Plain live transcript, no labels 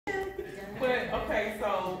But okay,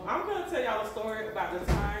 so I'm gonna tell y'all a story about the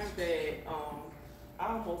time that I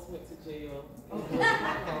almost went to jail.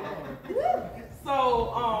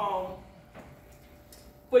 So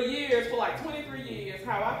for years, for like 23 years,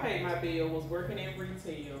 how I paid my bill was working in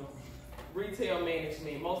retail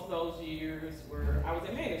management. Most of those years were I was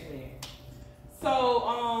in management.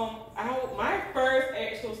 So my first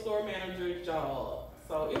actual store manager job.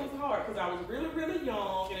 So it was hard because I was really, really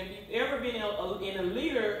young, and if you've ever been in a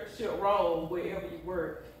leadership role wherever you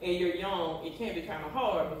work and you're young, it can be kind of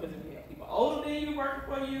hard because if you have people older than you working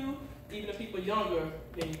for you, even if people younger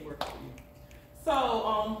than you working for you.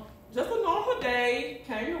 So just a normal day,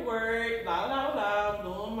 came to work, doing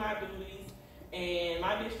my duties, and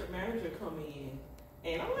my district manager come in,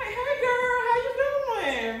 and I'm like, hey girl, how you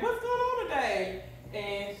doing? What's going on today?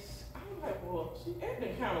 And I'm like, well, she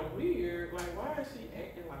acting kind of weird. Like, why is she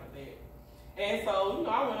acting like that? And so,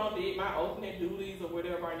 I went on, did my opening duties or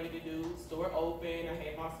whatever I need to do. Store open. I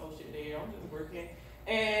had my associate there. I'm just working.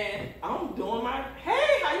 And I'm doing my,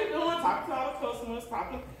 hey, how you doing? Talking to all the customers,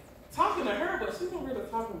 talking to her, but she wasn't really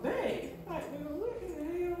talking back. Like, what in the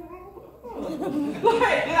hell wrong with her?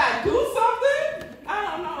 Like, did I do something? I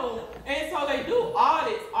don't know. And so they do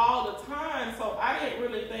audits all the time. So I didn't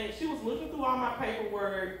really think, she was looking through all my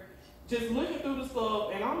paperwork, just looking through the stuff,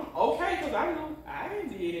 and I'm okay because I knew I didn't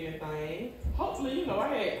did anything. Hopefully, I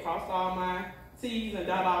had crossed all my T's and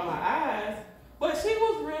dotted all my I's, but she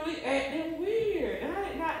was really acting weird, and I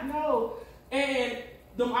did not know. And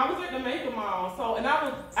I was at the Macon Mall, so I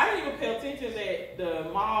didn't even pay attention that the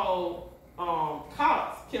mall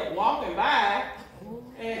cops kept walking by,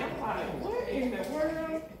 and I'm like, what in the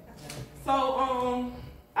world? So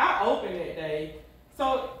I opened that day,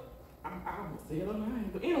 so. I almost said her name,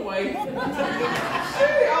 but anyway, she was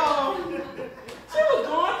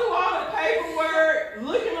going through all the paperwork,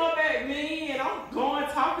 looking up at me, and I'm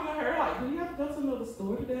talking to her, like, do you have to go to another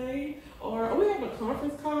store today? Or are we having a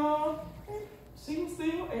conference call? And she was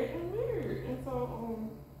still acting weird. And so,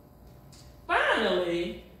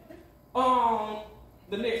 finally,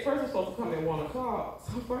 the next person was supposed to come at 1 o'clock.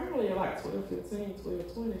 So finally, at like 12:15,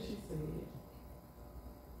 12:20, she said,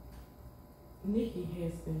 Nikki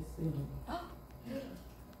has been stealing.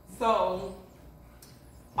 So,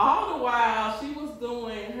 all the while she was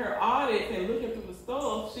doing her audits and looking through the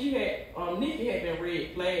stuff, Nikki had been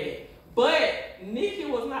red flagged. But Nikki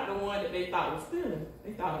was not the one that they thought was stealing.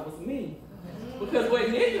 They thought it was me. Because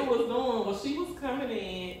what Nikki was doing was she was coming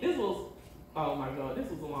in, oh my God, this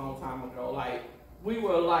was a long time ago. Like, we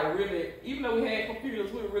were like really, even though we had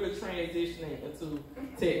computers, we were really transitioning into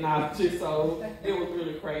technology, so it was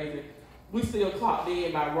really crazy. We still clocked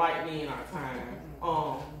in by writing in our time.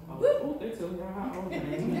 They tell me how old I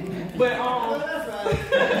am. But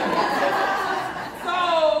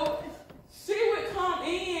so she would come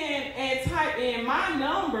in and type in my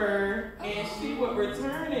number, and she would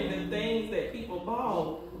return in the things that people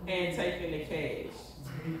bought and take in the cash.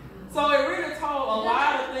 So it really told a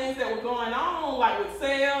lot of things that were going on, like with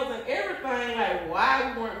sales and everything, like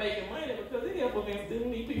why we weren't making money, because it helped us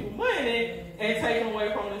stealing these people money and taking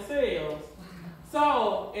away from the sales.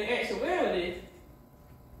 So in actuality,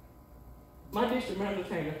 my district manager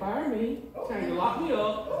came to fire me, came to lock me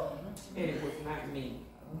up, and it was not me.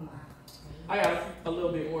 I got a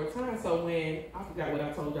little bit more time, so when, I forgot what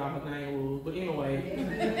I told y'all her name was, but anyway,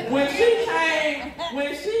 when she came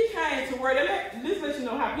to work, this lets you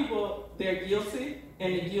know how people, they're guilty,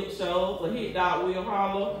 and the guilt shows, a hit dog will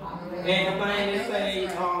holler, and the thing they say,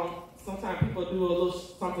 sometimes people do a little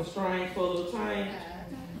something strange for a little change.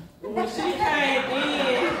 When she came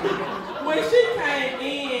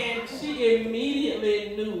in, she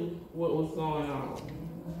immediately knew what was going on.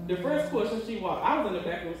 The first question she walked, I was in the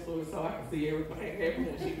back of the store, so I could see everything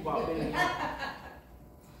happening when she walked in.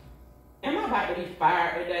 Am I about to be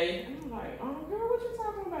fired today? And I'm like, girl, what you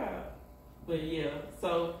talking about? But yeah,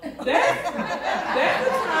 so that's the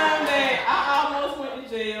time that I almost went to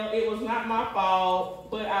jail. It was not my fault,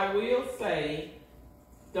 but I will say,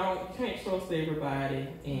 you can't trust everybody,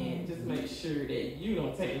 and just make sure that you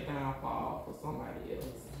don't take the downfall for somebody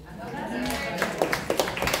else.